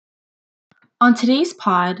On today's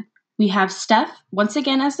pod, we have Steph, once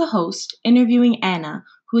again as the host, interviewing Anna,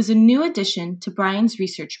 who is a new addition to Brian's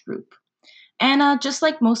research group. Anna, just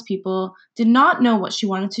like most people, did not know what she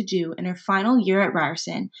wanted to do in her final year at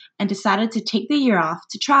Ryerson and decided to take the year off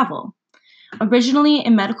to travel. Originally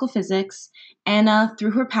in medical physics, Anna,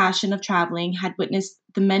 through her passion of traveling, had witnessed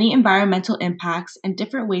the many environmental impacts and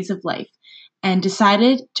different ways of life and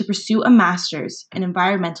decided to pursue a master's in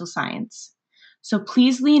environmental science. So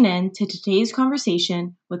please lean in to today's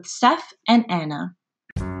conversation with Steph and Anna.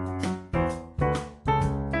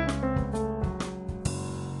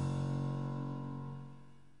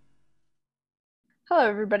 Hello,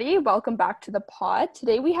 everybody. Welcome back to the pod.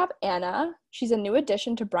 Today we have Anna. She's a new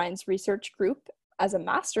addition to Brian's research group as a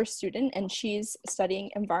master's student, and she's studying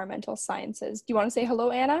environmental sciences. Do you want to say hello,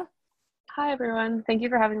 Anna? Hi, everyone. Thank you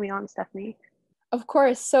for having me on, Stephanie. Of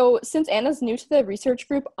course. So since Anna's new to the research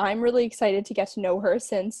group, I'm really excited to get to know her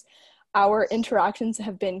since our interactions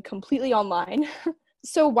have been completely online.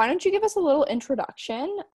 So why don't you give us a little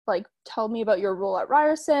introduction? Like, tell me about your role at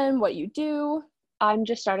Ryerson, what you do. I'm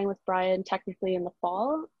just starting with Brian technically in the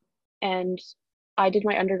fall, and I did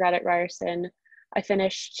my undergrad at Ryerson. I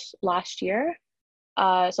finished last year.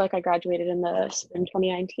 I graduated in the spring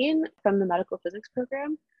 2019 from the medical physics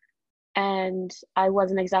program, and I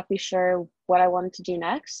wasn't exactly sure what I wanted to do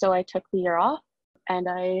next, so I took the year off, and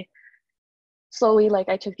I took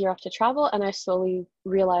the year off to travel, and I slowly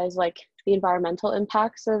realized the environmental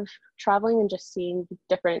impacts of traveling and just seeing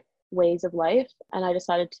different ways of life, and I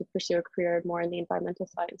decided to pursue a career more in the environmental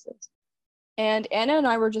sciences. And Anna and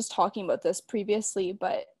I were just talking about this previously,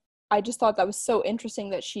 but I just thought that was so interesting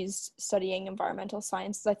that she's studying environmental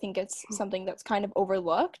sciences. I think it's something that's kind of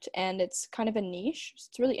overlooked and it's kind of a niche.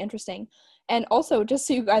 It's really interesting. And also, just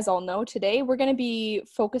so you guys all know, today we're going to be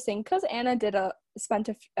focusing, because Anna spent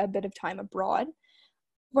a bit of time abroad.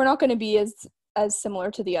 We're not going to be as similar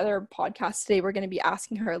to the other podcasts today. We're going to be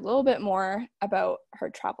asking her a little bit more about her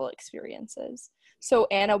travel experiences. So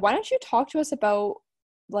Anna, why don't you talk to us about,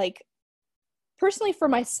 personally for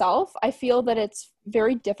myself, I feel that it's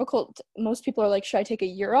very difficult. Most people are like, should I take a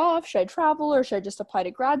year off? Should I travel, or should I just apply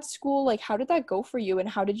to grad school? Like, how did that go for you? And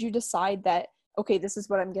how did you decide that, okay, this is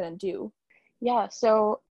what I'm going to do? Yeah,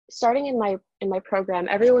 so starting in my program,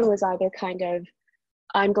 everyone was either kind of,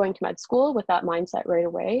 I'm going to med school with that mindset right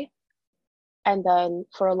away. And then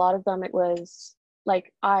for a lot of them, it was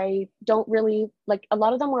I don't really a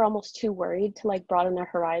lot of them were almost too worried to broaden their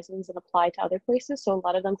horizons and apply to other places. So a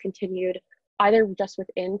lot of them continued either just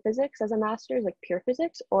within physics as a master's, like pure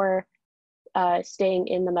physics, or staying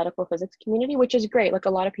in the medical physics community, which is great.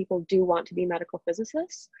 A lot of people do want to be medical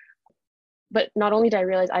physicists. But not only did I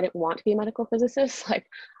realize I didn't want to be a medical physicist,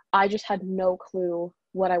 I just had no clue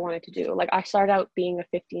what I wanted to do. I started out being a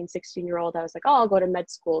 15, 16-year-old. I was like, oh, I'll go to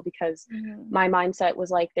med school because my mindset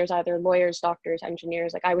was there's either lawyers, doctors,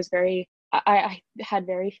 engineers. I had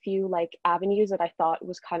very few avenues that I thought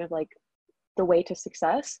was kind of the way to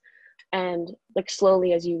success. And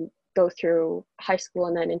slowly as you go through high school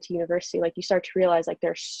and then into university, you start to realize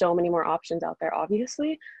there's so many more options out there,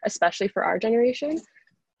 obviously, especially for our generation.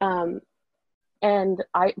 But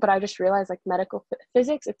I just realized medical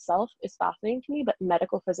physics itself is fascinating to me, but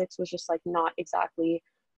medical physics was just not exactly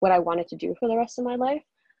what I wanted to do for the rest of my life.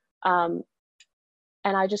 And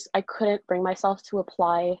I couldn't bring myself to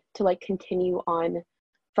apply to continue on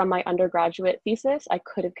from my undergraduate thesis. I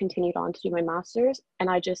could have continued on to do my master's, and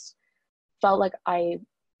I just felt like I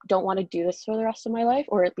don't want to do this for the rest of my life,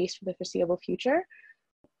 or at least for the foreseeable future.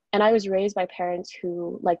 And I was raised by parents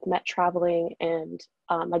who met traveling, and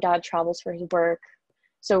my dad travels for his work.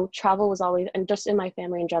 So travel was always, and just in my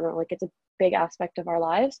family in general, it's a big aspect of our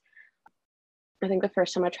lives. I think the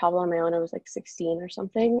first time I traveled on my own, I was 16 or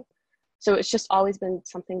something. So it's just always been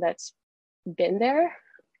something that's been there.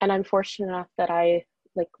 And I'm fortunate enough that I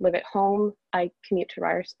live at home. I would commute to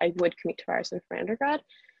Ryerson for undergrad,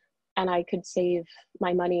 and I could save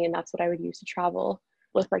my money, and that's what I would use to travel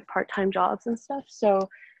with part-time jobs and stuff. So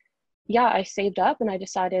yeah, I saved up and I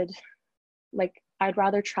decided I'd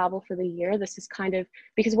rather travel for the year. This is kind of,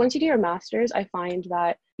 because once you do your master's, I find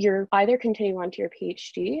that you're either continuing on to your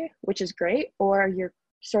PhD, which is great, or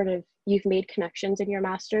you've made connections in your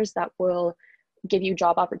master's that will give you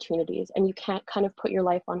job opportunities, and you can't kind of put your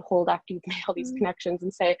life on hold after you've made all these connections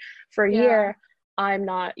and say, for a year, I'm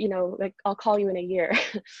not, I'll call you in a year.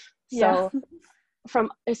 So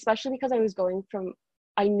especially because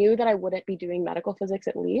I knew that I wouldn't be doing medical physics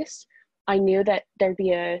at least. I knew that there'd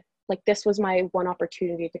be this was my one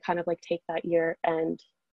opportunity to kind of take that year and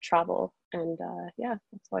travel. And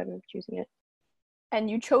that's why I'm choosing it. And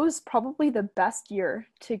you chose probably the best year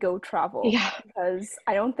to go travel, Yeah. because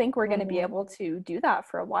I don't think we're I going to be know. able to do that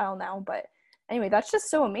for a while now. But anyway, that's just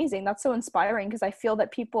so amazing. That's so inspiring, because I feel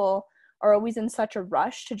that people are always in such a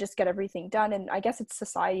rush to just get everything done. And I guess it's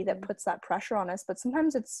society that puts that pressure on us. But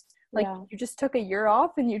sometimes it's like Yeah. you just took a year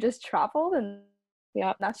off and you just traveled, and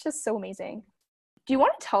Yeah. that's just so amazing. Do you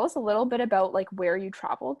want to tell us a little bit about like where you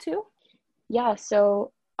traveled to? Yeah.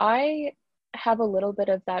 So I have a little bit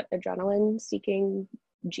of that adrenaline seeking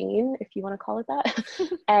gene, if you want to call it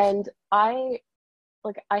that. And I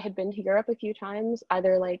had been to Europe a few times,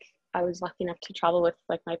 either like I was lucky enough to travel with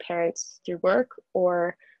like my parents through work,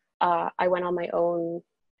 or I went on my own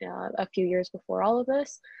a few years before all of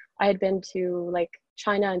this. I had been to like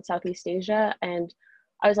China and Southeast Asia, and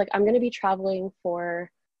I was like, I'm going to be traveling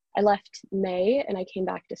I left May and I came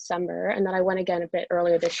back December, and then I went again a bit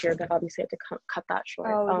earlier this year, but obviously had to cut that short.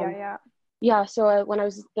 Oh, yeah. Yeah, so when I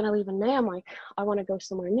was going to leave in May, I'm like, I want to go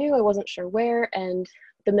somewhere new. I wasn't sure where, and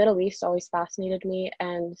the Middle East always fascinated me,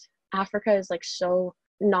 and Africa is like so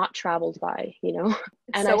not traveled by, you know?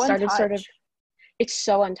 It's And I so started sort of, untouched. it's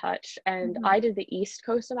so untouched. And Mhm. I did the east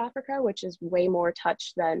coast of Africa, which is way more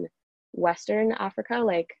touched than Western Africa.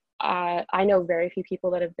 Like, I know very few people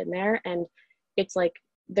that have been there, and it's like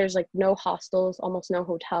there's like no hostels, almost no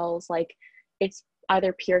hotels. Like, it's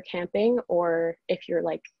either pure camping, or if you're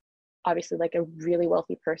like obviously like a really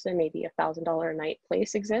wealthy person, maybe $1,000 a night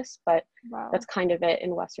place exists, but Wow. that's kind of it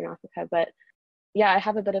in Western Africa. But yeah, I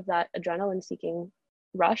have a bit of that adrenaline seeking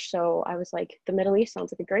rush. So I was like, the Middle East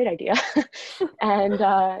sounds like a great idea. And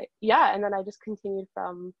yeah, and then I just continued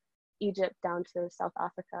from Egypt down to South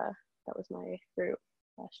Africa. That was my route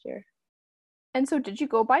last year. And so did you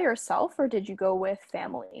go by yourself or did you go with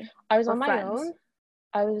family I was or on my friends? own.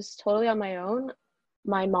 I was totally on my own.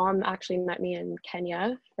 My mom actually met me in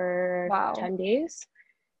Kenya for Wow. 10 days.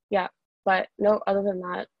 Yeah, but no, other than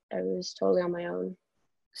that, I was totally on my own.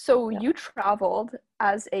 So Yeah, you traveled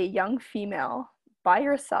as a young female by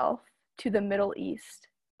yourself to the Middle East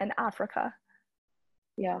and Africa.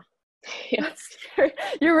 yeah, yeah, That's scary.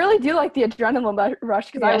 You really do like the adrenaline rush,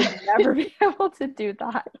 because I yeah, would never be able to do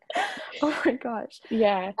that. Oh my gosh.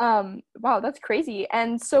 yeah, Wow, that's crazy.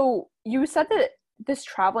 And so you said that this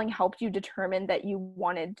traveling helped you determine that you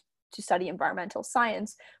wanted to study environmental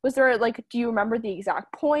science. Was there like, do you remember the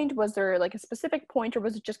exact point? Was there like a specific point, or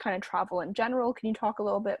was it just kind of travel in general? Can you talk a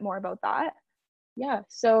little bit more about that? yeah.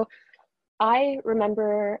 So I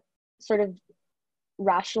remember sort of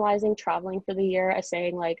rationalizing traveling for the year as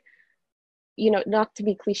saying, like, not to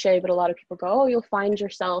be cliche, but a lot of people go, oh, you'll find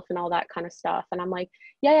yourself and all that kind of stuff. And I'm like,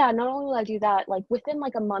 yeah, not only will I do that, like within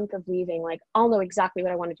like a month of leaving, like I'll know exactly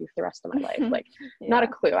what I want to do for the rest of my life. Like, not a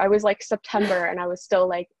Yeah. clue. I was like September and I was still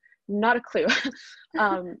like, not a clue.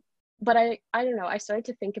 But I don't know. I started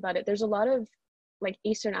to think about it. There's a lot of like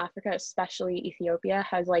Eastern Africa, especially Ethiopia,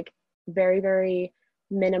 has like very, very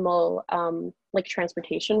minimal like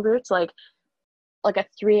transportation routes. Like a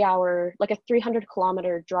 3 hour, like a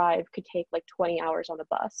 300-kilometer drive could take like 20 hours on a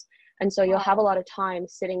bus. And so you'll have a Wow. lot of time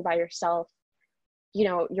sitting by yourself,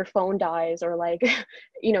 your phone dies, or like,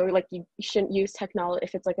 like you shouldn't use technology.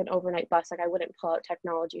 If it's like an overnight bus, like I wouldn't pull out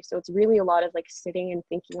technology. So it's really a lot of like sitting and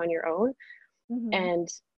thinking on your own. Hmm. And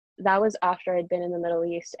that was after I'd been in the Middle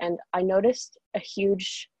East. And I noticed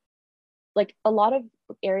like a lot of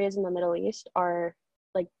areas in the Middle East are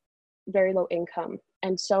like very low income,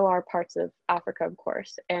 and so are parts of Africa, of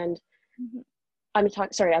course. And Hmm. I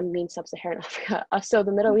mean sub-Saharan Africa. So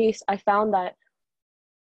the Middle East, I found that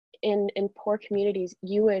in poor communities,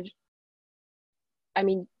 I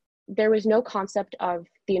mean, there was no concept of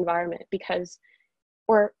the environment, because,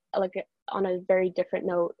 or like on a very different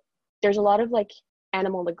note, there's a lot of like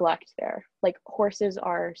animal neglect there. Like horses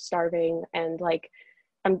are starving, and like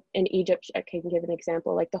I'm in Egypt, I can give an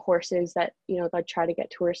example. Like the horses that, that try to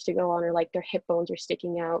get tourists to go on, or like their hip bones are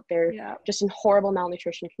sticking out. They're Yeah. just in horrible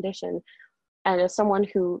malnutrition condition. And as someone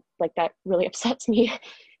who like that really upsets me,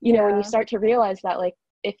 when you Yeah. start to realize that, like,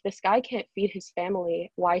 if this guy can't feed his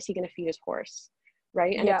family, why is he going to feed his horse?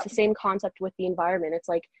 Right. And it's Yeah. the same concept with the environment. It's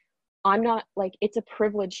like, I'm not like, it's a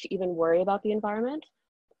privilege to even worry about the environment.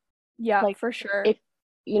 Yeah, Like, for sure.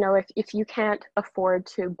 if you can't afford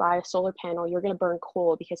to buy a solar panel, you're going to burn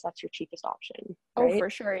coal because that's your cheapest option, Oh, right?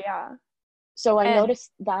 for sure. Yeah. So I And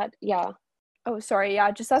noticed that, yeah. oh, sorry.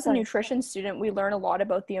 Yeah, just as a Sorry. nutrition student, we learn a lot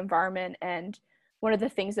about the environment. And one of the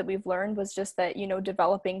things that we've learned was just that,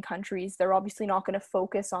 developing countries, they're obviously not going to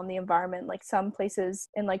focus on the environment. Like some places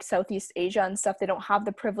in like Southeast Asia and stuff, they don't have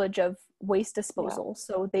the privilege of waste Yeah, disposal.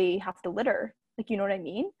 So they have to litter. Like, you know what I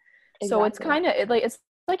mean? So it's exactly. kind of like, it's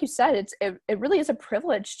like you said, it really is a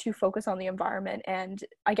privilege to focus on the environment. And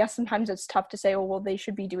I guess sometimes it's tough to say, oh, well, they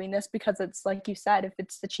should be doing this because it's like you said, if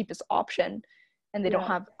it's the cheapest option and they don't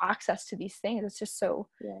have access to these things, it's just so,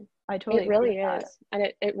 I totally it agree really with is. that.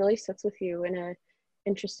 And it really sits with you in a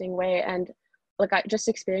interesting way. And like I just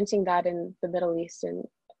experiencing that in the Middle East, and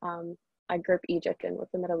I grew up Egypt and with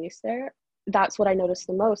the Middle East there, that's what I noticed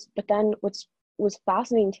the most. But then what's was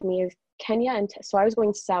fascinating to me is Kenya, and so I was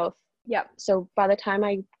going south. Yeah. So by the time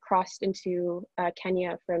I crossed into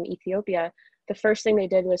Kenya from Ethiopia, the first thing they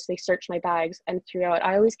did was they searched my bags and threw out.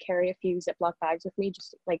 I always carry a few Ziploc bags with me,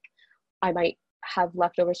 just like I might have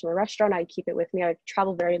leftovers from a restaurant. I'd keep it with me. I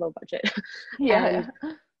travel very low budget. And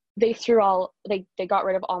they they got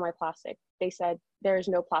rid of all my plastic. They said there is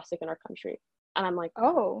no plastic in our country, and I'm like,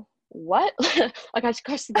 oh, what? Like I just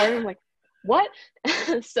crossed the border. I'm like, what?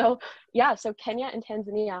 So Kenya and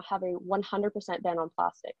Tanzania have a 100% ban on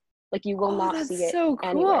plastic. Like you will not see it so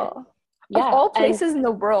anywhere. cool. Yeah, of all places in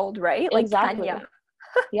the world, right? Like exactly. Kenya.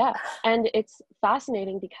 Yeah, and it's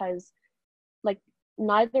fascinating because like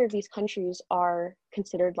neither of these countries are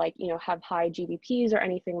considered like, you know, have high GDPs or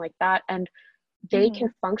anything like that, and they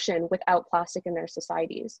can function without plastic in their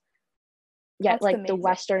societies. Yet That's like amazing. the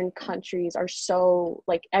Western countries are so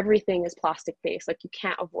like everything is plastic based, like you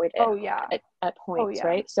can't avoid it at points,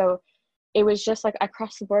 right? So it was just like I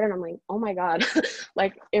crossed the border and I'm like, oh my God.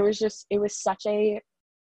 Like it was such a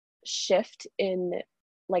shift in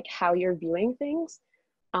like how you're viewing things.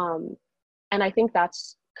 And I think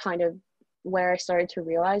that's kind of where I started to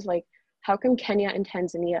realize, like, how come Kenya and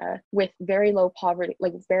Tanzania with very low poverty,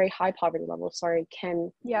 like very high poverty levels,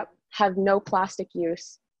 can have no plastic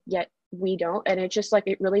use, yet we don't. And it just like,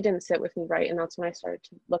 it really didn't sit with me right. And that's when I started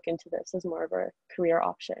to look into this as more of a career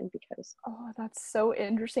option because. Oh, that's so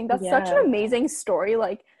interesting. That's such an amazing story.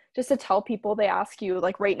 Like just to tell people, they ask you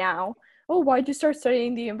like right now, oh, why'd you start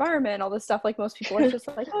studying the environment? All this stuff. Like most people are just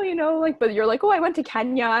like, oh, you know, like, but you're like, oh, I went to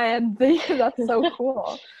Kenya and that's so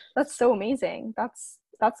cool. That's so amazing. That's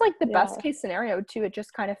like the best case scenario too. It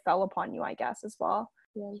just kind of fell upon you, I guess, as well.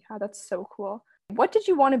 Yeah, that's so cool. What did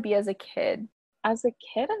you want to be as a kid? As a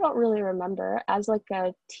kid, I don't really remember. As like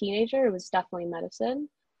a teenager, it was definitely medicine.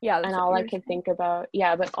 Yeah, and all I could think about,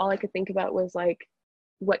 was like,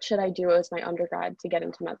 what should I do as my undergrad to get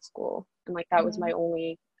into med school? And like that was my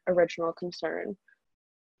only original concern.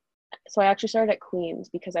 So I actually started at Queen's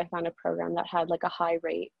because I found a program that had like a high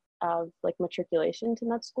rate of like matriculation to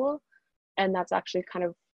med school, and that's actually kind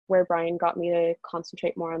of where Brian got me to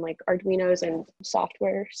concentrate more on like Arduinos and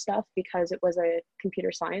software stuff because it was a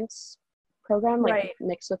computer science program, like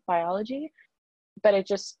mixed with biology. But it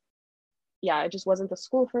just wasn't the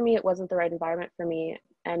school for me. It wasn't the right environment for me,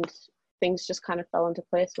 and things just kind of fell into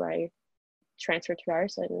place where I transferred to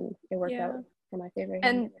Ryerson, and it worked out for my favor.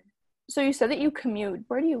 And so you said that you commute.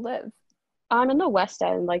 Where do you live? I'm in the West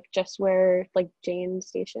End, like just where like Jane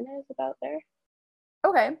Station is, about there.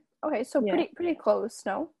 Okay, so pretty close,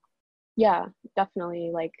 no? Yeah,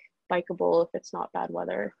 definitely like bikeable if it's not bad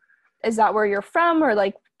weather. Is that where you're from, or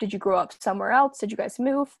like did you grow up somewhere else? Did you guys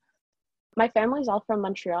move? My family's all from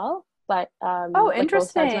Montreal, but oh,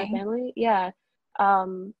 interesting. Like both sides of my family,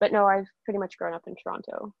 but no, I've pretty much grown up in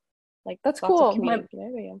Toronto. Like that's cool.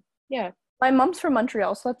 My mom's from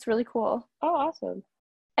Montreal, so that's really cool. Oh, awesome.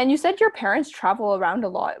 And you said your parents travel around a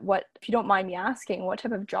lot. What, if you don't mind me asking, what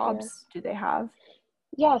type of jobs do they have?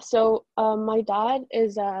 Yeah, so my dad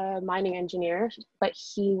is a mining engineer, but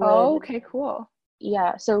he would. Oh, okay, cool.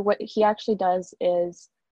 Yeah, so what he actually does is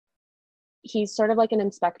he's sort of like an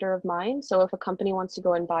inspector of mines. So if a company wants to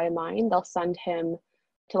go and buy a mine, they'll send him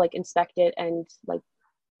to like inspect it and like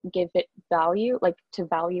give it value, like to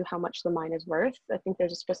value how much the mine is worth. I think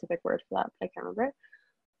there's a specific word for that, but I can't remember.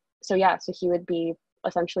 So so he would be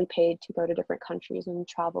essentially paid to go to different countries and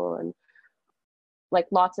travel, and like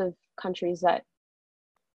lots of countries that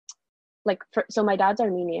like so my dad's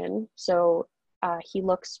Armenian, so he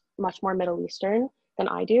looks much more Middle Eastern than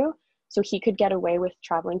I do, so he could get away with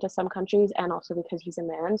traveling to some countries, and also because he's a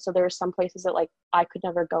man, so there were some places that like I could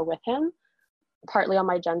never go with him, partly on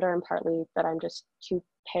my gender and partly that I'm just too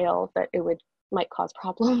pale that it might cause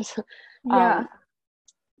problems.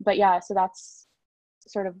 But so that's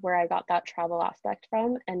sort of where I got that travel aspect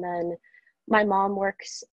from. And then my mom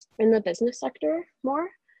works in the business sector more,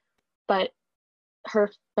 but her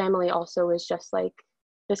family also is just like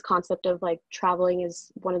this concept of like traveling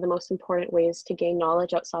is one of the most important ways to gain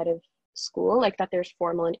knowledge outside of school, like that there's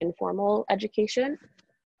formal and informal education.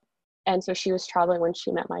 And so she was traveling when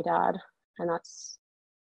she met my dad, and that's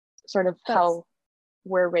sort of how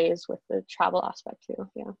we're raised with the travel aspect too.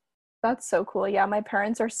 That's so cool. Yeah, my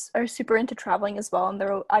parents are super into traveling as well,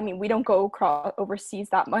 and I mean, we don't go overseas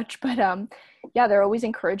that much, but yeah, they're always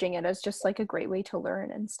encouraging it as just like a great way to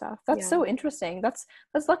learn and stuff. That's Yeah. so interesting. That's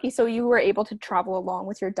lucky. So you were able to travel along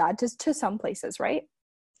with your dad to some places, right?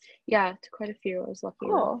 Yeah, to quite a few. I was lucky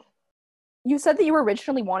enough. Cool. You said that you were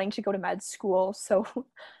originally wanting to go to med school, so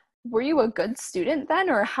were you a good student then,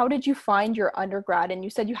 or how did you find your undergrad? And you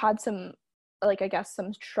said you had some, like, I guess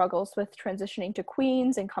some struggles with transitioning to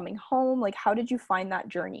Queens and coming home. Like, how did you find that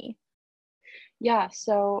journey? Yeah,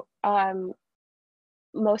 so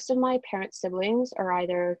most of my parents' siblings are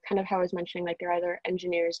either kind of how I was mentioning, like they're either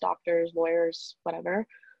engineers, doctors, lawyers, whatever,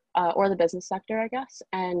 or the business sector, I guess.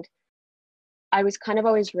 And I was kind of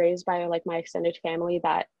always raised by like my extended family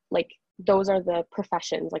that like those are the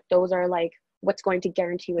professions, like those are like what's going to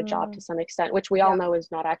guarantee you a job to Mm, some extent, which we all yeah. know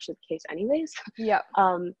is not actually the case anyways. Yeah.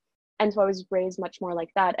 um, and so I was raised much more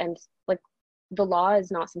like that. And like the law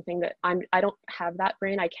is not something that I don't have that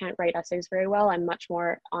brain. I can't write essays very well. I'm much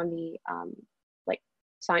more on the like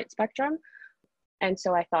science spectrum. And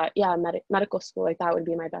so I thought, yeah, medical school, like that would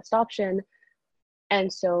be my best option.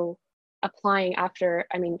 And so applying after,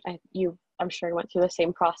 I mean, I'm sure you went through the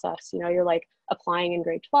same process. You know, you're like applying in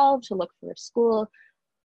grade 12 to look for a school.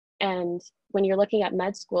 And when you're looking at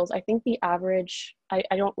med schools, I think the average, I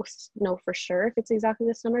don't know for sure if it's exactly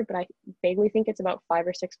this number, but I vaguely think it's about 5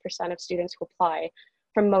 or 6% of students who apply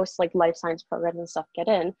from most like life science programs and stuff get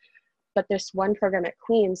in. But this one program at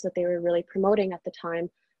Queen's that they were really promoting at the time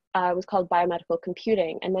was called biomedical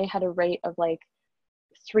computing. And they had a rate of like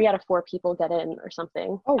 3 out of 4 people get in or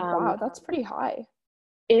something. Oh, wow, that's pretty high.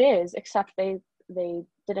 It is, except they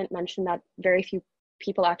didn't mention that very few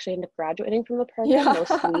people actually end up graduating from the program. Yeah.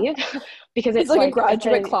 Most leave because It's it's like a like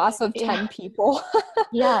graduate class of yeah, 10 people.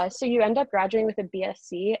 yeah. So you end up graduating with a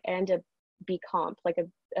BSc and a BComp, like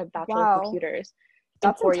a Bachelor of Wow, Computers in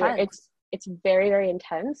that's 4 years. intense. It's very, very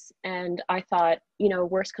intense. And I thought, you know,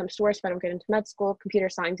 worst comes to worst, if I don't get into med school, computer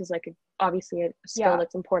science is like obviously a skill Yeah.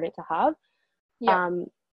 that's important to have. Yep. Um,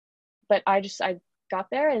 but I got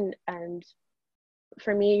there and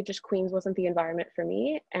for me, just Queens wasn't the environment for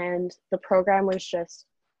me. And the program was just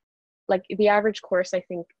like the average course, I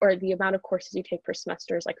think, or the amount of courses you take per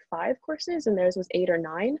semester is like 5 courses, and theirs was 8 or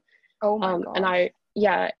 9. Oh my And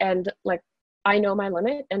gosh. and like I know my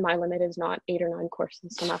limit, and my limit is not 8 or 9 courses a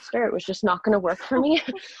semester. It was just not going to work for me.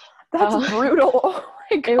 That's brutal. Oh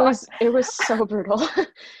my it god. was so brutal.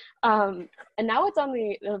 And now it's on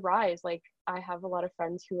the rise. Like I have a lot of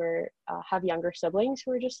friends who are have younger siblings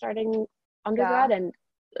who are just starting undergrad, Yeah. and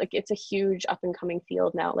like it's a huge up and coming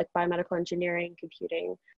field now, like biomedical engineering,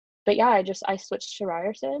 computing. But yeah, I switched to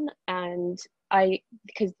Ryerson, and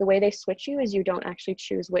because the way they switch you is you don't actually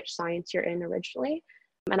choose which science you're in originally.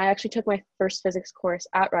 And I actually took my first physics course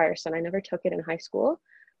at Ryerson. I never took it in high school,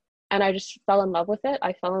 and I just fell in love with it.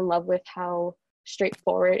 I fell in love with how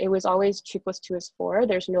straightforward it was. Always 2 + 2 is 4.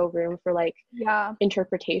 There's no room for like Yeah.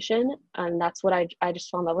 interpretation, and that's what I just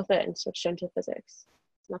fell in love with it and switched into physics.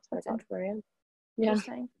 And that's what I That's got to where I am. Yeah.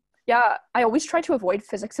 interesting. Yeah, I always tried to avoid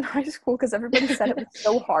physics in high school because everybody said it was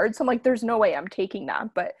so hard. So I'm like, there's no way I'm taking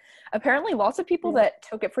that. But apparently, lots of people Yeah. that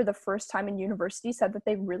took it for the first time in university said that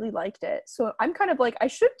they really liked it. So I'm kind of like, I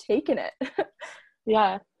should have taken it.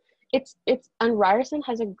 Yeah. It's and Ryerson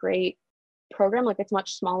has a great program. Like it's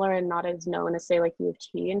much smaller and not as known as say like U of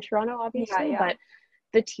T in Toronto, Yeah, obviously, yeah. but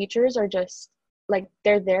the teachers are just like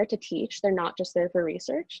they're there to teach. They're not just there for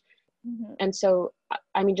research. Mhm. And so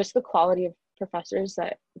I mean just the quality of professors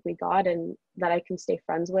that we got and that I can stay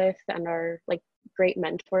friends with and are like great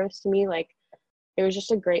mentors to me, like it was just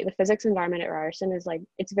the physics environment at Ryerson is like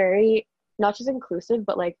it's very not just inclusive,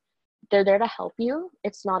 but like they're there to help you.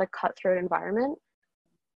 It's not a cutthroat environment.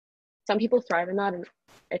 Some people thrive in that, and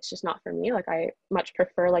it's just not for me. Like I much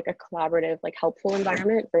prefer like a collaborative, like helpful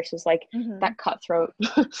environment versus like Mhm. that cutthroat.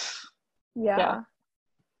 Yeah. Yeah.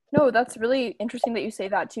 No, that's really interesting that you say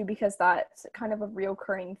that too, because that's kind of a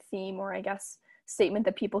reoccurring theme, or I guess statement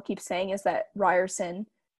that people keep saying is that Ryerson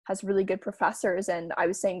has really good professors. And I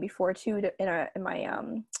was saying before too in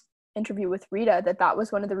my interview with Rita that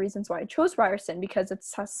was one of the reasons why I chose Ryerson, because it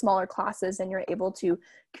has smaller classes and you're able to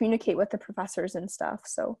communicate with the professors and stuff.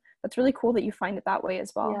 So that's really cool that you find it that way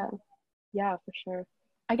as well. Yeah. Yeah, for sure.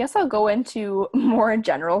 I guess I'll go into more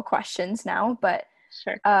general questions now, but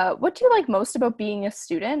Sure. what do you like most about being a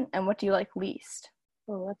student, and what do you like least?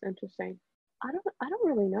 Oh, that's interesting. I don't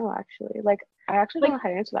really know actually. Like I actually don't Like, know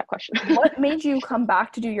how to answer that question. what made you come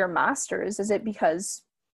back to do your master's? Is it because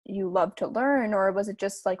you love to learn, or was it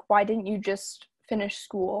just like, why didn't you just finish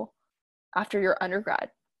school after your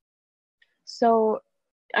undergrad? So,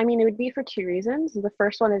 I mean, it would be for 2 reasons. The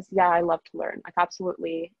first one is, yeah, I love to learn. Like,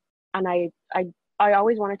 absolutely. and I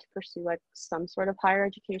always wanted to pursue like some sort of higher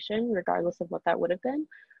education, regardless of what that would have been.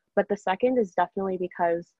 But the second is definitely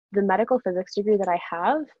because the medical physics degree that I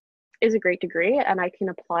have is a great degree, and I can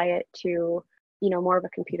apply it to, more of a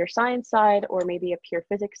computer science side or maybe a pure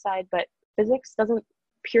physics side. But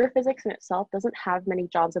pure physics in itself doesn't have many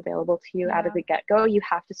jobs available to you out of the get-go. You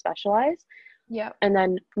have to specialize. Yeah. And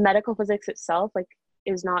then medical physics itself, like,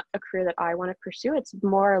 is not a career that I want to pursue. It's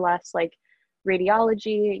more or less like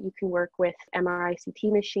radiology. You can work with MRI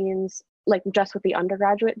CT machines, like just with the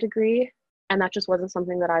undergraduate degree. And that just wasn't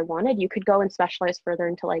something that I wanted. You could go and specialize further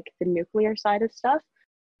into like the nuclear side of stuff.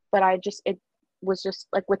 But it was just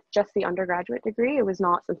like with just the undergraduate degree, it was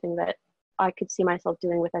not something that I could see myself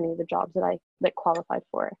doing with any of the jobs that I qualified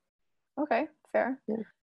for. Okay, fair. Yeah.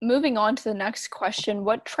 Moving on to the next question,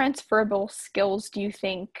 what transferable skills do you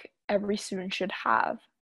think every student should have?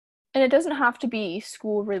 And it doesn't have to be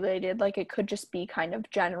school related, like it could just be kind of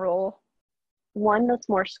general. One that's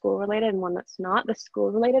more school related and one that's not. The school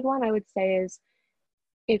related one I would say is,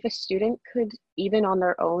 if a student could even on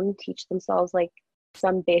their own teach themselves like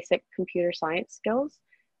some basic computer science skills,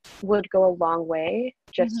 would go a long way,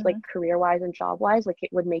 just like career wise and job wise. Like,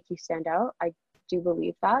 it would make you stand out. I do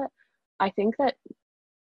believe that. I think that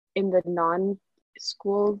in the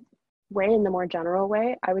non-school way, in the more general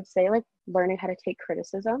way, I would say like learning how to take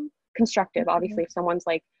criticism, constructive. Obviously, if someone's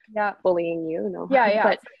like bullying you, no. Yeah,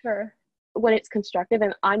 but for sure. When it's constructive,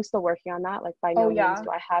 and I'm still working on that, like by no means do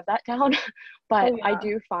I have that down, but I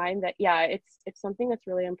do find that it's something that's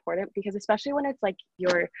really important, because especially when it's like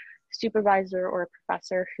your supervisor or a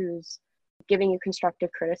professor who's giving you constructive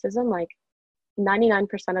criticism, like 99%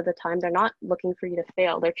 of the time they're not looking for you to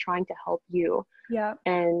fail, they're trying to help you.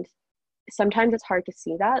 And sometimes it's hard to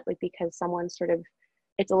see that, like, because someone's sort of,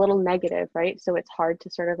 it's a little negative, right? So it's hard to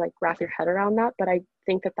sort of like wrap your head around that, but I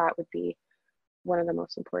think that would be one of the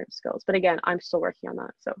most important skills. But again, I'm still working on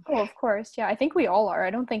that. So of course, I think we all are. I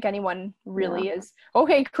don't think anyone really is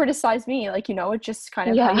okay, criticize me, like, it's just kind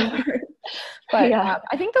of how you learn. But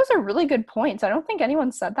I think those are really good points. I don't think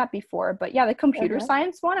anyone said that before, but the computer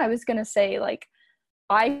science one, I was gonna say, like,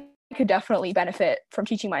 I could definitely benefit from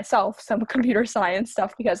teaching myself some computer science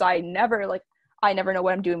stuff, because I never know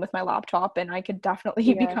what I'm doing with my laptop, and I could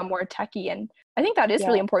definitely become more techie. And I think that is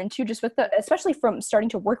really important too, just with especially from starting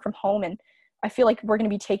to work from home. And I feel like we're going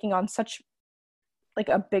to be taking on such like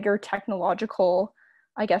a bigger technological,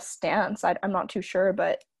 I guess, stance. I'm not too sure,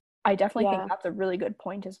 but I definitely think that's a really good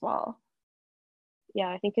point as well. Yeah,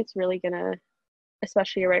 I think it's really gonna,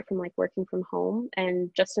 especially right from like working from home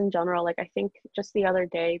and just in general, like I think just the other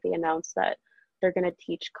day they announced that they're going to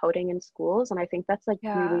teach coding in schools, and I think that's like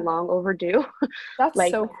really long overdue. That's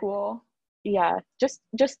like, so cool. Yeah, just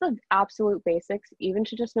the absolute basics, even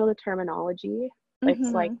to just know the terminology.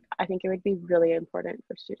 It's like, I think it would be really important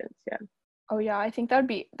for students. Oh yeah, I think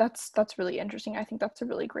that's really interesting. I think that's a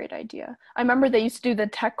really great idea. I remember they used to do the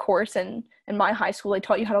tech course in my high school. They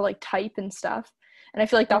taught you how to like type and stuff. And I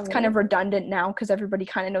feel like that's kind of redundant now, because everybody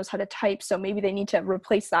kind of knows how to type. So maybe they need to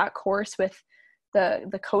replace that course with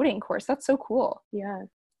the coding course. That's so cool. Yeah.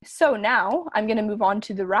 So now I'm going to move on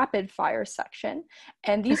to the rapid fire section.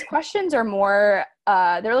 And these questions are more,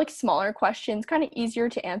 they're like smaller questions, kind of easier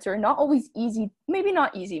to answer. Not always easy, maybe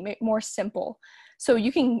not easy, more simple. So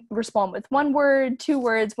you can respond with 1 word, 2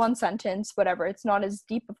 words, 1 sentence, whatever. It's not as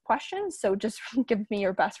deep of questions. So just give me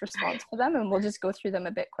your best response for them, and we'll just go through them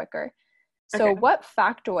a bit quicker. So what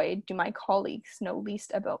factoid do my colleagues know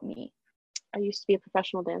least about me? I used to be a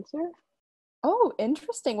professional dancer. Oh,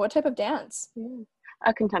 interesting. What type of dance?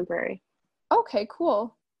 A contemporary. Okay,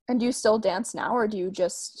 cool. And do you still dance now, or do you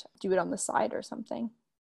just do it on the side or something?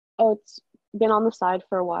 Oh, it's been on the side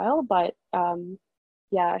for a while, but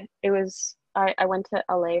it was, I went to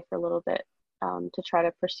LA for a little bit to try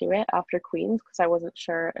to pursue it after Queens, because I wasn't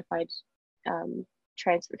sure if I'd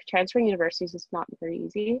transferring universities is not very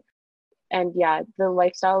easy. And the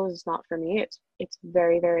lifestyle is not for me. It's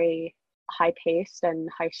very, very high paced and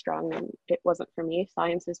high strung, and it wasn't for me.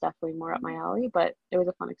 Science is definitely more up my alley, but it was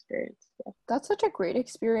a fun experience. That's such a great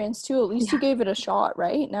experience too. At least you gave it a shot,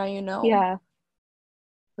 right? Now you know. I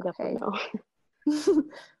definitely know.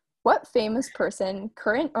 What famous person,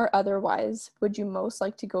 current or otherwise, would you most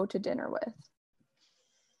like to go to dinner with?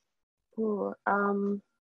 Ooh,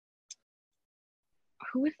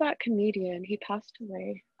 who is that comedian? He passed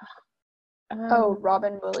away.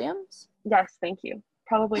 Robin Williams? Yes, thank you.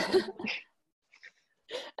 Probably him.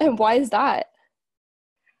 And why is that?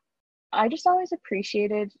 I just always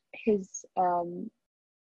appreciated his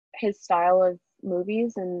style of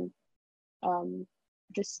movies, and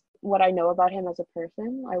just what I know about him as a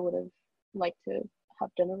person. I would have liked to have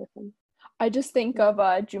dinner with him. I just think of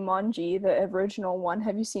Jumanji, the original one.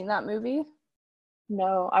 Have you seen that movie?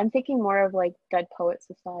 No, I'm thinking more of like Dead Poet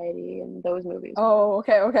Society and those movies. Oh,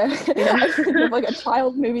 okay. Yeah. I was thinking of like a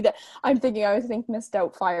child movie that I was thinking Miss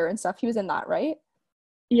Doubtfire and stuff. He was in that, right?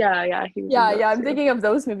 Yeah, he was in Yeah, those I'm too. thinking of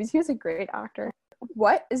those movies. He was a great actor.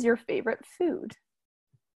 What is your favorite food?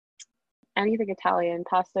 Anything Italian,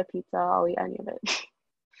 pasta, pizza, I'll eat any of it.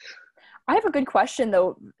 I have a good question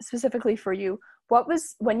though, specifically for you.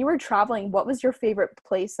 When you were traveling, what was your favorite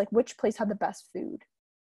place? Like which place had the best food?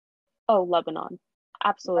 Oh, Lebanon.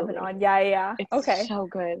 Absolutely. Lebanon. Yeah. It's Okay. so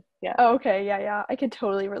good. Yeah. Oh, okay. Yeah. I could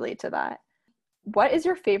totally relate to that. What is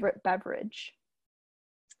your favorite beverage?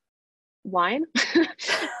 Wine.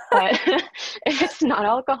 But if it's not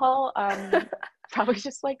alcohol, probably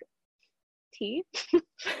just like tea.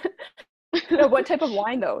 No, what type of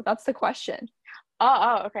wine though? That's the question.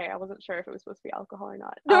 Oh, okay. I wasn't sure if it was supposed to be alcohol or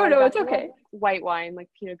not. No, it's definitely okay. White wine, like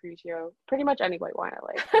Pinot Grigio. Pretty much any white wine I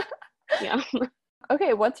like. Yeah.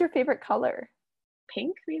 Okay, what's your favorite color?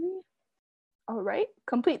 Pink, maybe? All right,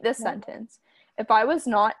 complete this Yeah. sentence. If I was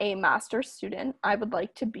not a master's student, I would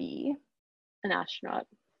like to be An astronaut.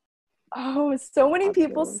 Oh, so many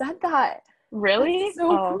people Absolutely. said that. Really? That's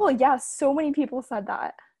so cool. Yeah, so many people said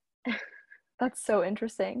that. That's so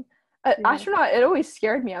interesting. Yeah. Astronaut, it always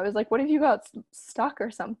scared me. I was like, what if you got stuck or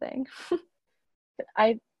something?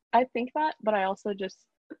 I think that, but I also just,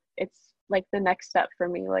 it's like the next step for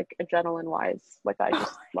me, like adrenaline wise. Like I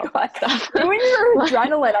just love that stuff. Doing your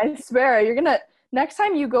adrenaline, I swear. Next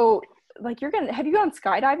time you go, have you gone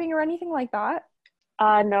skydiving or anything like that?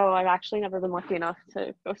 No, I've actually never been lucky enough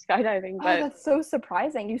to go skydiving, but that's so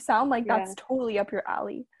surprising. You sound like that's totally up your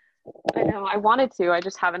alley. I know, I wanted to, I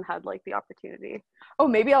just haven't had like the opportunity. Oh,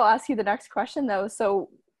 maybe I'll ask you the next question though.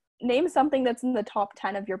 So name something that's in the top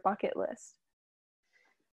 10 of your bucket list.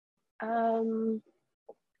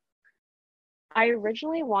 I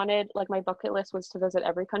originally wanted, like my bucket list was to visit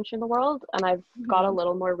every country in the world, and I've got a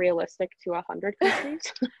little more realistic to 100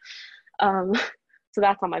 countries. So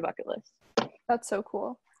that's on my bucket list. That's so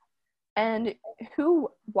cool. And who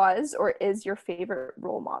was or is your favorite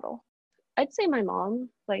role model? I'd say my mom.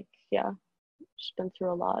 Like, yeah, she's been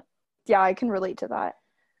through a lot. Yeah, I can relate to that.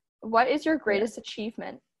 What is your greatest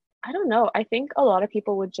achievement? I don't know. I think a lot of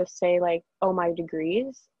people would just say like, oh, my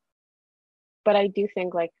degrees. But I do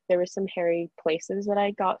think like there were some hairy places that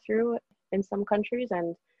I got through in some countries,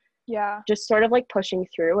 and just sort of like pushing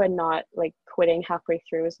through and not like quitting halfway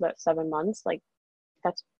through is about 7 months. Like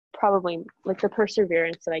that's probably like the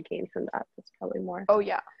perseverance that I gained from that. That's probably more. Oh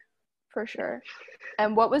yeah, for sure.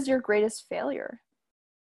 And what was your greatest failure?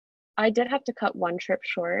 I did have to cut one trip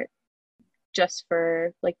short just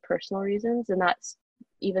for like personal reasons, and that's,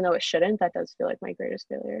 even though it shouldn't, that does feel like my greatest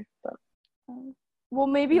failure. But well,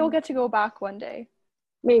 maybe you'll get to go back one day.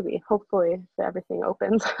 Maybe, hopefully, if everything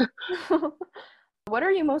opens. What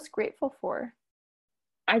are you most grateful for?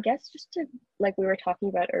 I guess just to, like we were talking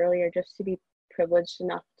about earlier, just to be privileged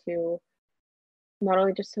enough to not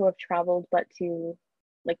only just to have traveled, but to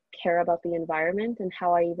like care about the environment, and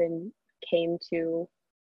how I even came to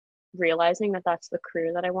realizing that that's the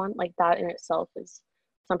career that I want. Like that in itself is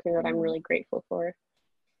something that I'm really grateful for.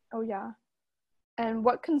 Oh yeah. And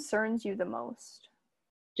what concerns you the most?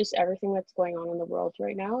 Just everything that's going on in the world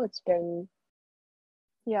right now. It's been,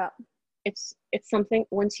 it's something,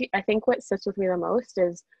 I think what sits with me the most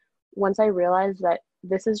is once I realized that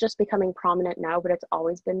this is just becoming prominent now, but it's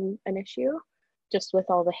always been an issue, just with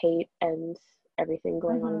all the hate and everything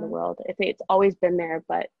going on in the world. It's always been there,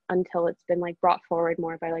 but until it's been like brought forward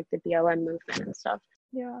more by like the BLM movement and stuff.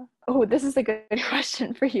 Yeah. Oh, this is a good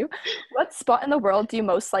question for you. What spot in the world do you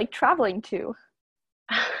most like traveling to?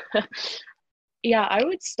 Yeah, I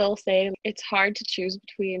would still say it's hard to choose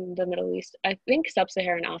between the Middle East. I think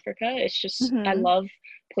Sub-Saharan Africa. It's just, I love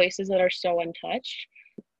places that are so untouched.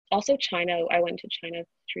 Also China, I went to China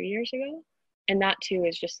 3 years ago, and that too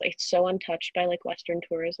is just like so untouched by like Western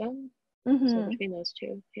tourism. So between those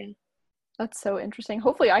two, yeah. That's so interesting.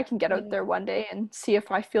 Hopefully I can get out there one day and see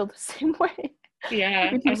if I feel the same way.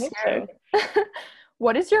 Yeah, I hope so.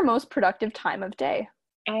 What is your most productive time of day?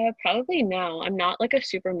 Probably now. I'm not like a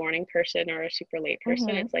super morning person or a super late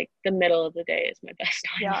person. It's like the middle of the day is my best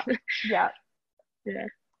time. Yeah.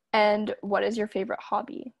 And what is your favorite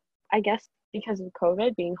hobby? I guess because of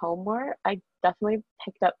COVID, being home more, I definitely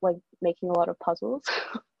picked up like making a lot of puzzles.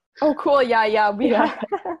 Oh, cool. Yeah.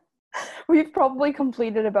 We've probably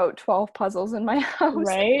completed about 12 puzzles in my house.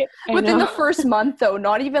 Right? Within the first month, though,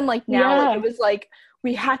 not even like now. Like, it was like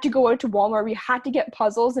we had to go out to Walmart. We had to get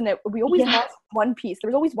puzzles, and we always lost one piece. There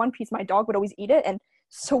was always one piece. My dog would always eat it, and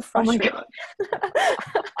so frustrating.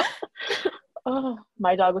 Oh,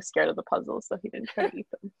 my dog was scared of the puzzles, so he didn't try to eat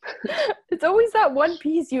them. It's always that one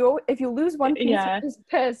piece. If you lose one piece, Yeah. you're just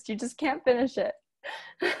pissed. You just can't finish it.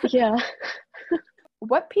 Yeah.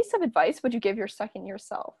 What piece of advice would you give your second year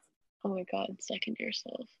self? Oh my God, second year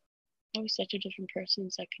self. I was such a different person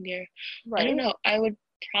second year. Right? I don't know. I would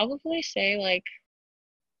probably say like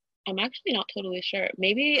I'm actually not totally sure.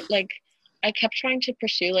 Maybe like I kept trying to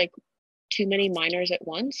pursue like too many minors at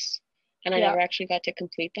once and I Yeah. never actually got to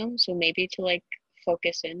complete them. So maybe to like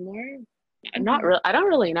focus in more. I'm Mhm. not really I don't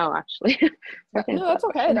really know actually. No, that's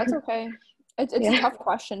okay. That's okay. It's Yeah. a tough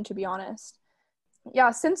question, to be honest.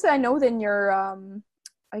 Yeah, since I know in your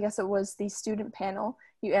I guess it was the student panel,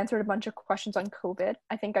 you answered a bunch of questions on COVID.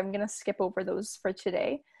 I think I'm gonna skip over those for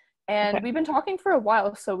today. And Okay. we've been talking for a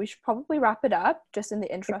while, so we should probably wrap it up just in the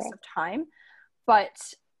interest Okay. of time.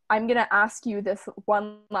 But I'm gonna ask you this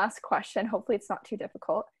one last question. Hopefully it's not too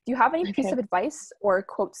difficult. Do you have any piece Okay. of advice or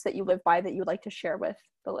quotes that you live by that you'd like to share with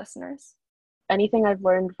the listeners? Anything I've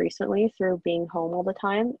learned recently through being home all the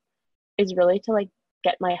time is really to like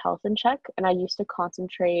get my health in check. And I used to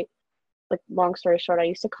concentrate, like long story short, I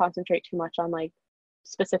used to concentrate too much on like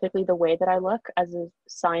specifically the way that I look as a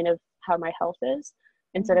sign of how my health is,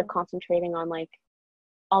 instead of concentrating on like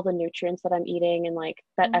all the nutrients that I'm eating and like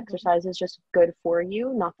that exercise is just good for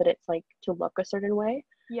you, not that it's like to look a certain way.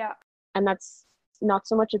 Yeah. And that's not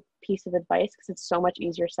so much a piece of advice because it's so much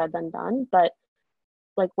easier said than done, but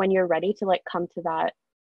like when you're ready to like come to that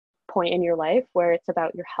point in your life where it's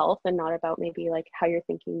about your health and not about maybe like how you're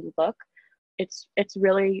thinking you look, it's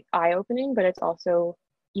really eye-opening, but it's also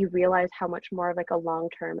you realize how much more of like a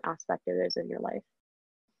long-term aspect it is in your life.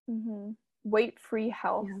 Weight-free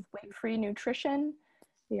health, weight-free nutrition.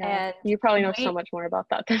 Yeah, and you probably know so much more about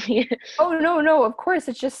that than me. Oh, no, of course.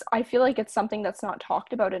 It's just I feel like it's something that's not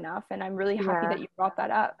talked about enough, and I'm really happy that you brought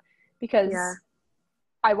that up because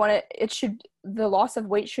the loss of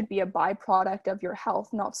weight should be a byproduct of your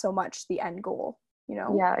health, not so much the end goal, you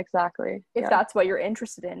know? Yeah, exactly. If that's what you're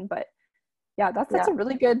interested in. But yeah, that's a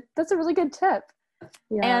really good tip.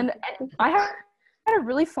 Yeah. And I had a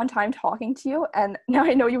really fun time talking to you, and now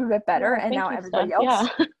I know you a bit better, and now everybody else.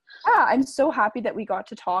 Yeah. Yeah, I'm so happy that we got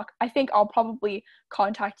to talk. I think I'll probably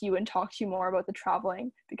contact you and talk to you more about the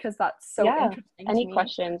traveling because that's so interesting to me. Any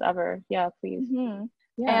questions ever? Yeah, please. Yeah.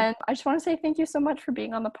 Yeah. And I just want to say thank you so much for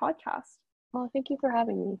being on the podcast. Well, thank you for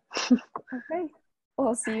having me. Okay. Well,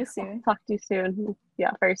 I'll see you soon. Talk to you soon.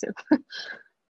 Yeah, very soon.